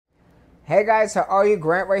Hey guys, how are you?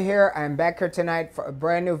 Grant right here. I'm back here tonight for a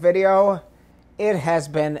brand new video. It has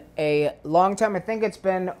been a long time. I think it's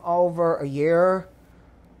been over a year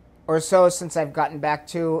or so since I've gotten back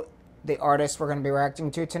to the artist we're going to be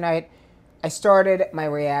reacting to tonight. I started my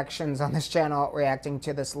reactions on this channel reacting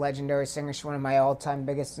to this legendary singer. She's one of my all-time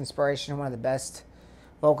biggest inspiration, one of the best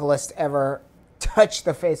vocalists ever touched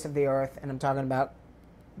the face of the earth. And I'm talking about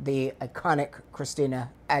the iconic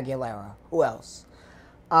Christina Aguilera. Who else?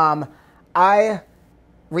 I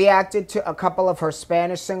reacted to a couple of her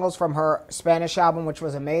Spanish singles from her Spanish album, which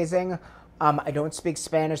was amazing. I don't speak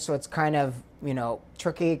Spanish, so it's kind of,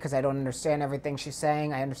 tricky because I don't understand everything she's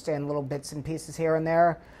saying. I understand little bits and pieces here and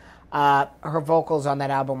there. Her vocals on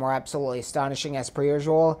that album were absolutely astonishing, as per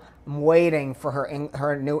usual. I'm waiting for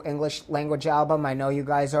her new English language album. I know you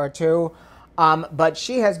guys are too. But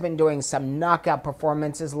she has been doing some knockout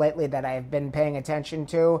performances lately that I've been paying attention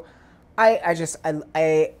to.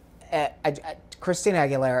 Christina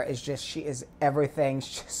Aguilera is she is everything.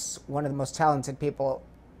 She's just one of the most talented people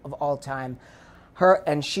of all time.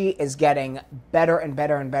 And she is getting better and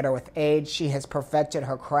better and better with age. She has perfected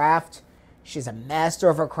her craft. She's a master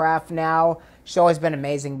of her craft now. She's always been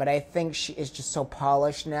amazing, but I think she is just so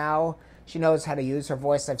polished now. She knows how to use her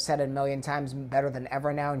voice. I've said it a million times, better than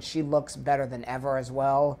ever now, and she looks better than ever as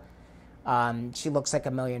well. She looks like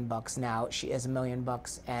 $1 million now. She is $1 million,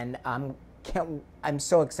 and I'm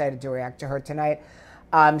so excited to react to her tonight.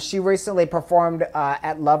 She recently performed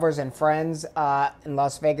at Lovers and Friends in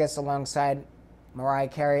Las Vegas alongside Mariah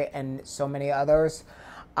Carey and so many others.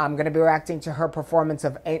 I'm going to be reacting to her performance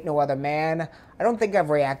of Ain't No Other Man. I don't think I've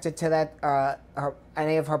reacted to that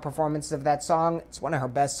any of her performances of that song. It's one of her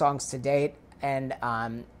best songs to date, and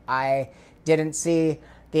I didn't see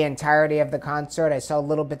the entirety of the concert. I saw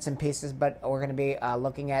little bits and pieces, but we're going to be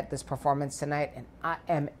looking at this performance tonight, and I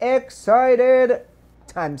am excited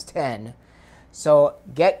times 10. So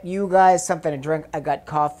get you guys something to drink. I got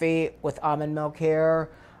coffee with almond milk here.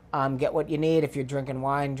 Get what you need. If you're drinking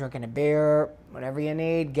wine, drinking a beer, whatever you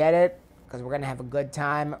need, get it, because we're going to have a good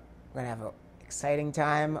time. We're going to have an exciting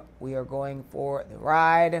time. We are going for the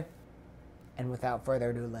ride. And without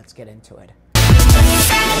further ado, let's get into it.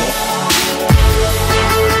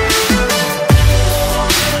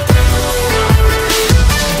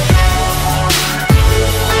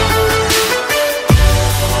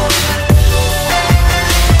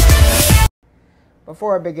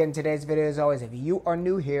 Before I begin today's video, as always, if you are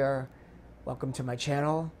new here, welcome to my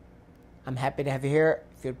channel. I'm happy to have you here.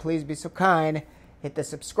 If you'd please be so kind, hit the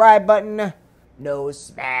subscribe button. No,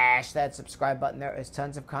 smash that subscribe button. There is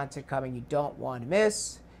tons of content coming you don't want to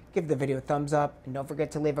miss. Give the video a thumbs up, and don't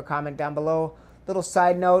forget to leave a comment down below. Little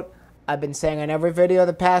side note, I've been saying in every video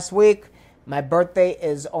the past week, my birthday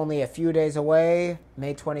is only a few days away,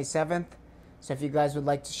 May 27th. So if you guys would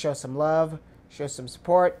like to show some love, show some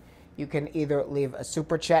support, you can either leave a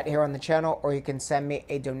super chat here on the channel, or you can send me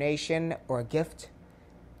a donation or a gift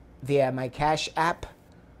via my Cash app.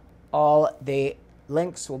 All the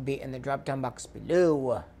links will be in the drop-down box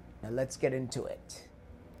below. Now let's get into it.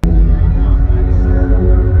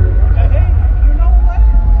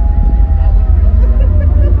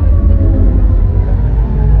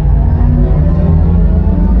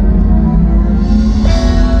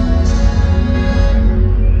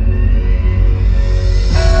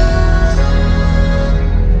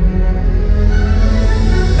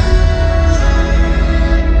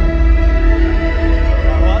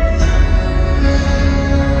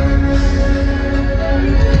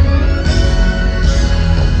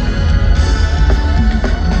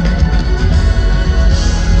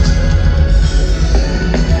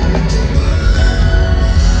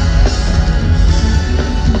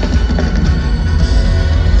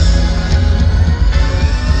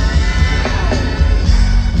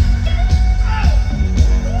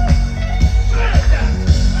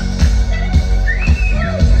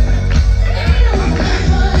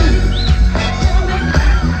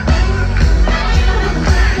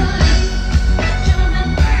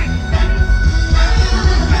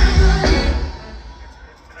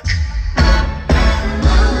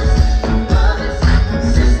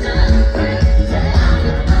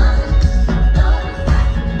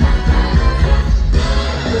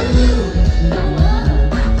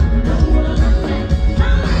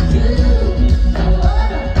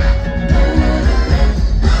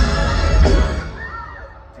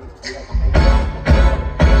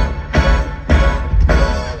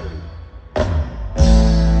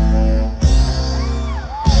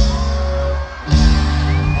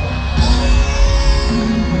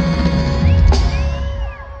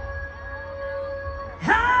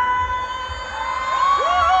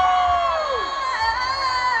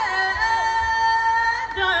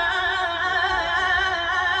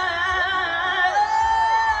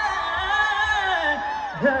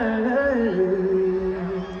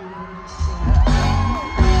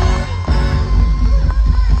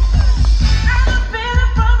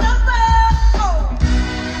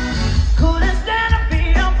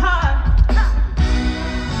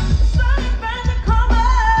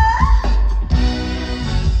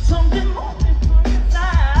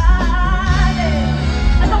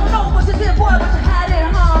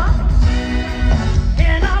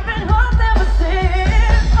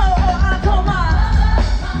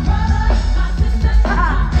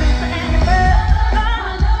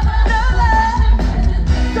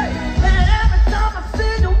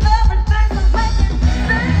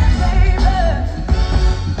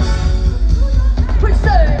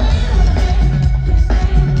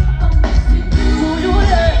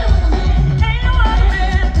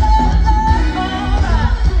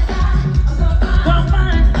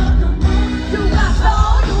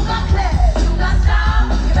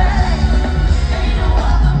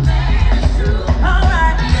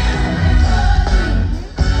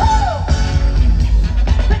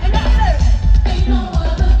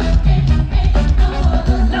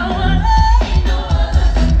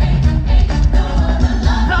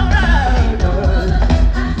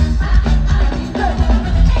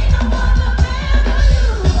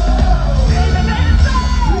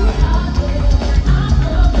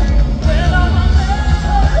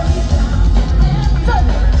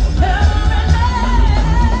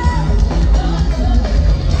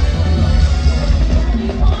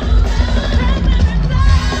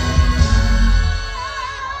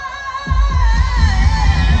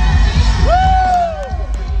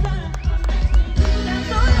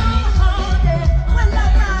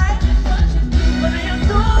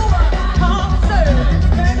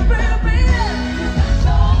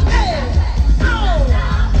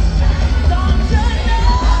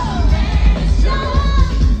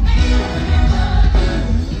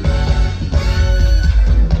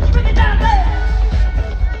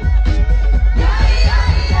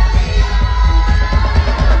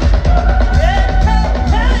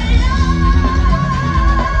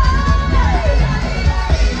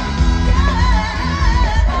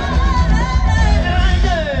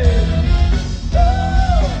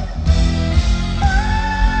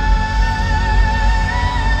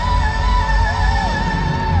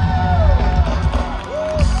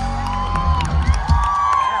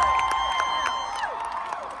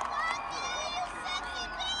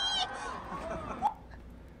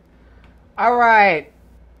 All right.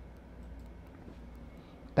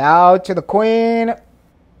 Bow to the queen.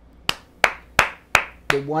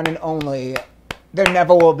 The one and only. There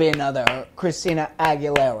never will be another. Christina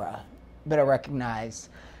Aguilera. Better recognize.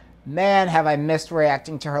 Man, have I missed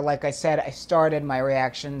reacting to her. Like I said, I started my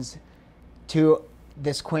reactions to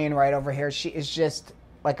this queen right over here. She is just,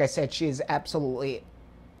 like I said, she is absolutely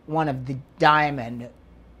one of the diamond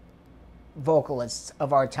vocalists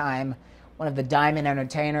of our time. One of the diamond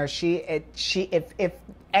entertainers. If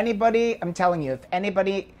anybody, I'm telling you,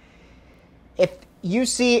 if you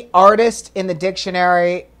see artist in the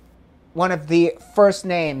dictionary, one of the first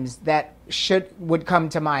names that would come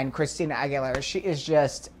to mind, Christina Aguilera. She is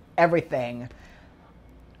just everything.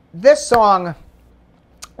 This song,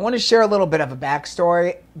 I want to share a little bit of a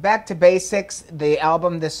backstory. Back to Basics, the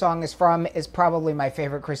album this song is from, is probably my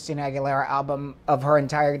favorite Christina Aguilera album of her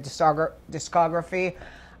entire discography.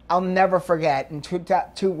 I'll never forget,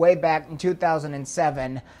 way back in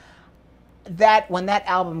 2007, when that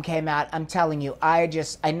album came out, I'm telling you, I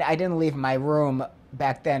didn't leave my room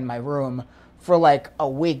back then, for like a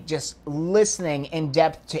week, just listening in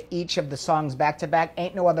depth to each of the songs back to back.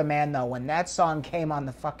 Ain't No Other Man, though. When that song came on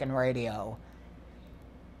the fucking radio,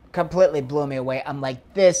 completely blew me away. I'm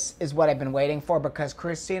like, this is what I've been waiting for, because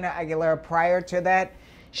Christina Aguilera, prior to that,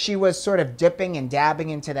 she was sort of dipping and dabbing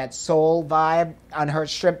into that soul vibe. On her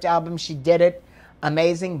Stripped album, she did it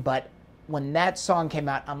amazing, but when that song came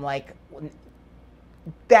out, I'm like,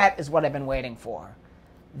 that is what I've been waiting for.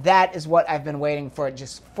 That is what I've been waiting for.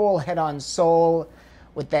 Just full head-on soul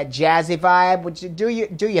with that jazzy vibe. Would you do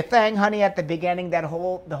your thing, honey, at the beginning, the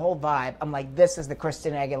whole vibe. I'm like, this is the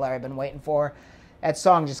Christina Aguilera I've been waiting for. That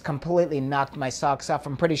song just completely knocked my socks off.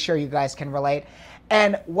 I'm pretty sure you guys can relate.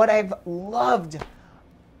 And what I've loved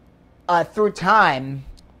through time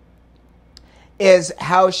is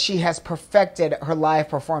how she has perfected her live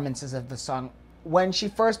performances of the song. When she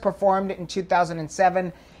first performed in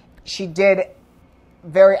 2007, she did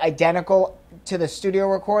very identical to the studio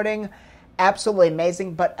recording. Absolutely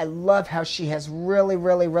amazing, but I love how she has really,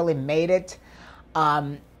 really, really made it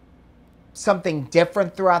something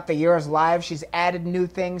different throughout the years live. She's added new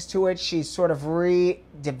things to it. She's sort of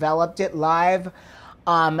redeveloped it live.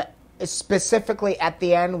 Specifically at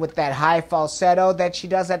the end with that high falsetto that she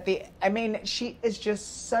does at the... I mean, she is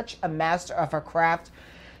just such a master of her craft.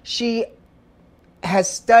 She has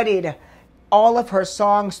studied all of her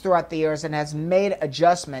songs throughout the years and has made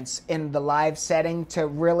adjustments in the live setting to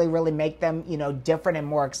really, really make them, different and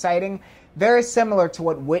more exciting. Very similar to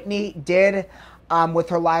what Whitney did with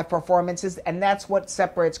her live performances. And that's what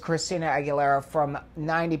separates Christina Aguilera from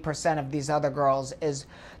 90% of these other girls, is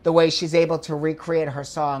the way she's able to recreate her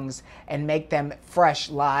songs and make them fresh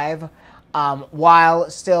live while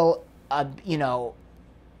still,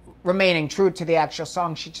 remaining true to the actual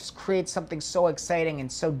song. She just creates something so exciting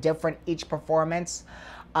and so different each performance.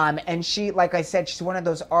 And she, like I said, she's one of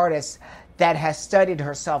those artists that has studied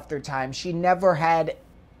herself through time. She never had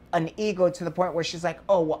an ego to the point where she's like,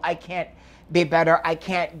 oh, well, I can't be better. I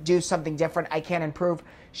can't do something different. I can't improve.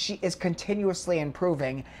 She is continuously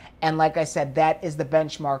improving. And like I said, that is the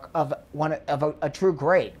benchmark of a true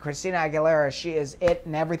great. Christina Aguilera, she is it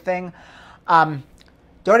and everything.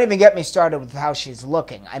 Don't even get me started with how she's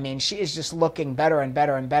looking. I mean, she is just looking better and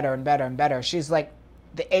better and better and better and better. She's like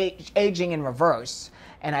the aging in reverse.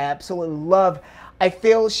 And I absolutely love... I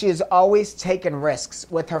feel she has always taken risks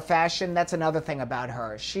with her fashion. That's another thing about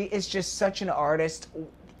her. She is just such an artist,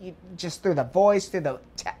 just through the voice, through the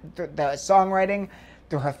songwriting,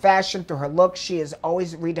 through her fashion, through her look. She is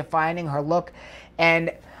always redefining her look.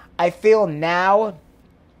 And I feel now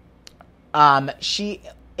she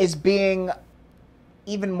is being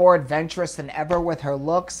even more adventurous than ever with her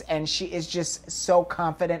looks. And she is just so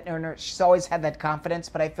confident in her. She's always had that confidence.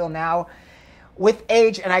 But I feel now, with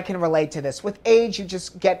age, and I can relate to this, with age, you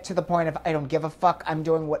just get to the point of, I don't give a fuck, I'm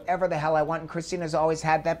doing whatever the hell I want. And Christina's always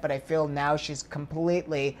had that, but I feel now she's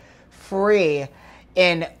completely free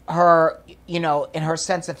in her, in her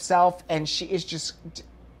sense of self, and she is just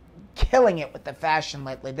killing it with the fashion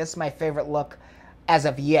lately. This is my favorite look as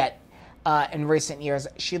of yet in recent years.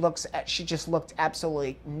 She just looked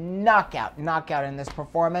absolutely knockout in this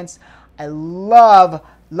performance. I love.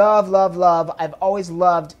 I've always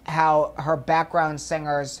loved how her background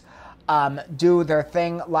singers do their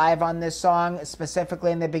thing live on this song,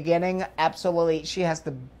 specifically in the beginning. Absolutely, she has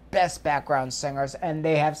the best background singers, and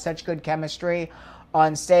they have such good chemistry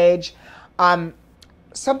on stage.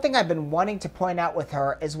 Something I've been wanting to point out with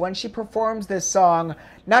her is when she performs this song,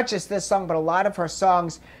 not just this song, but a lot of her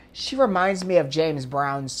songs, she reminds me of James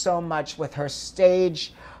Brown so much with her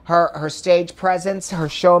stage her stage presence, her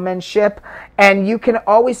showmanship, and you can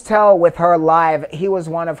always tell with her live, he was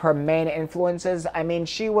one of her main influences. I mean,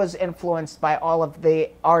 she was influenced by all of the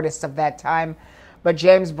artists of that time, but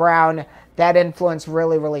James Brown, that influence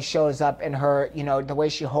really, really shows up in her, you know, the way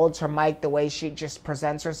she holds her mic, the way she just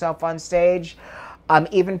presents herself on stage.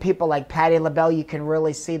 Even people like Patti LaBelle, you can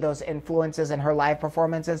really see those influences in her live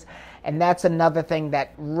performances. And that's another thing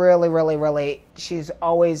that really, really, really, she's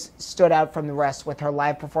always stood out from the rest with her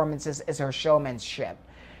live performances is her showmanship.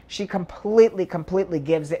 She completely, completely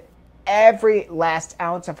gives it every last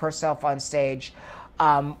ounce of herself on stage,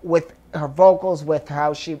 with her vocals, with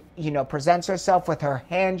how she, you know, presents herself, with her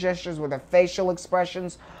hand gestures, with her facial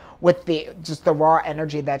expressions, with just the raw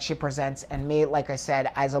energy that she presents. And me, like I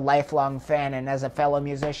said, as a lifelong fan and as a fellow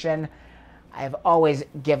musician, I've always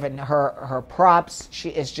given her props. She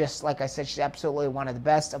is just, like I said, she's absolutely one of the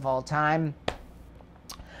best of all time.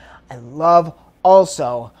 I love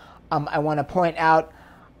also, I want to point out,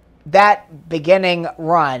 that beginning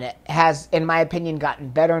run has, in my opinion, gotten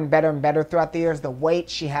better and better and better throughout the years. The weight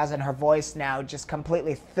she has in her voice now just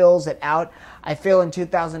completely fills it out. I feel in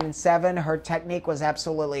 2007, her technique was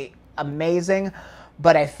absolutely amazing,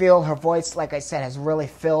 but I feel her voice, like I said, has really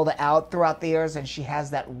filled out throughout the years, and she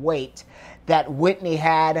has that weight that Whitney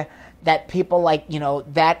had, that people like, you know,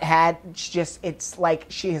 that had. It's like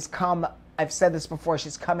she has come, I've said this before,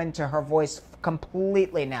 she's come into her voice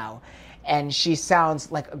completely now. And she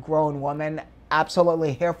sounds like a grown woman.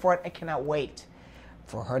 Absolutely here for it. I cannot wait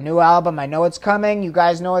for her new album. I know it's coming. You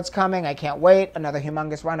guys know it's coming. I can't wait. Another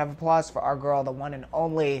humongous round of applause for our girl, the one and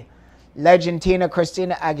only Legendina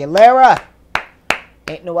Christina Aguilera.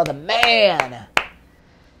 Ain't no other man.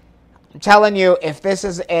 I'm telling you, if this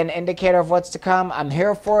is an indicator of what's to come, I'm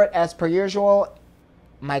here for it as per usual.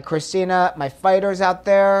 My Christina, my fighters out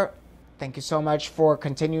there, thank you so much for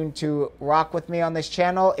continuing to rock with me on this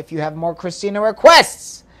channel. If you have more Christina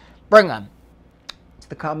requests, bring them to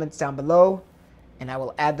the comments down below, and I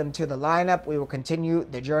will add them to the lineup. We will continue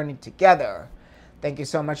the journey together. Thank you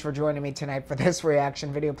so much for joining me tonight for this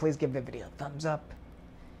reaction video. Please give the video a thumbs up.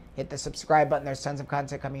 Hit the subscribe button. There's tons of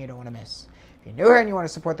content coming you don't want to miss. If you're new here and you want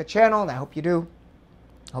to support the channel, and I hope you do,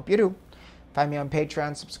 find me on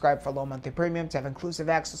Patreon, subscribe for low monthly premium to have inclusive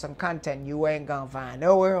access on content you ain't gonna find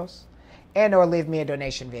nowhere else. And or leave me a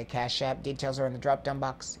donation via Cash App. Details are in the drop-down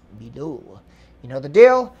box below. You know the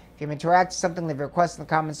deal. If you interact with something, leave a request in the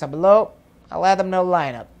comments down below. I'll add them to the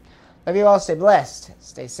lineup. Love you all. Stay blessed.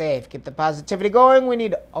 Stay safe. Keep the positivity going. We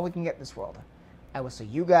need all we can get in this world. I will see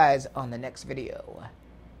you guys on the next video.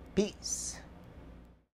 Peace.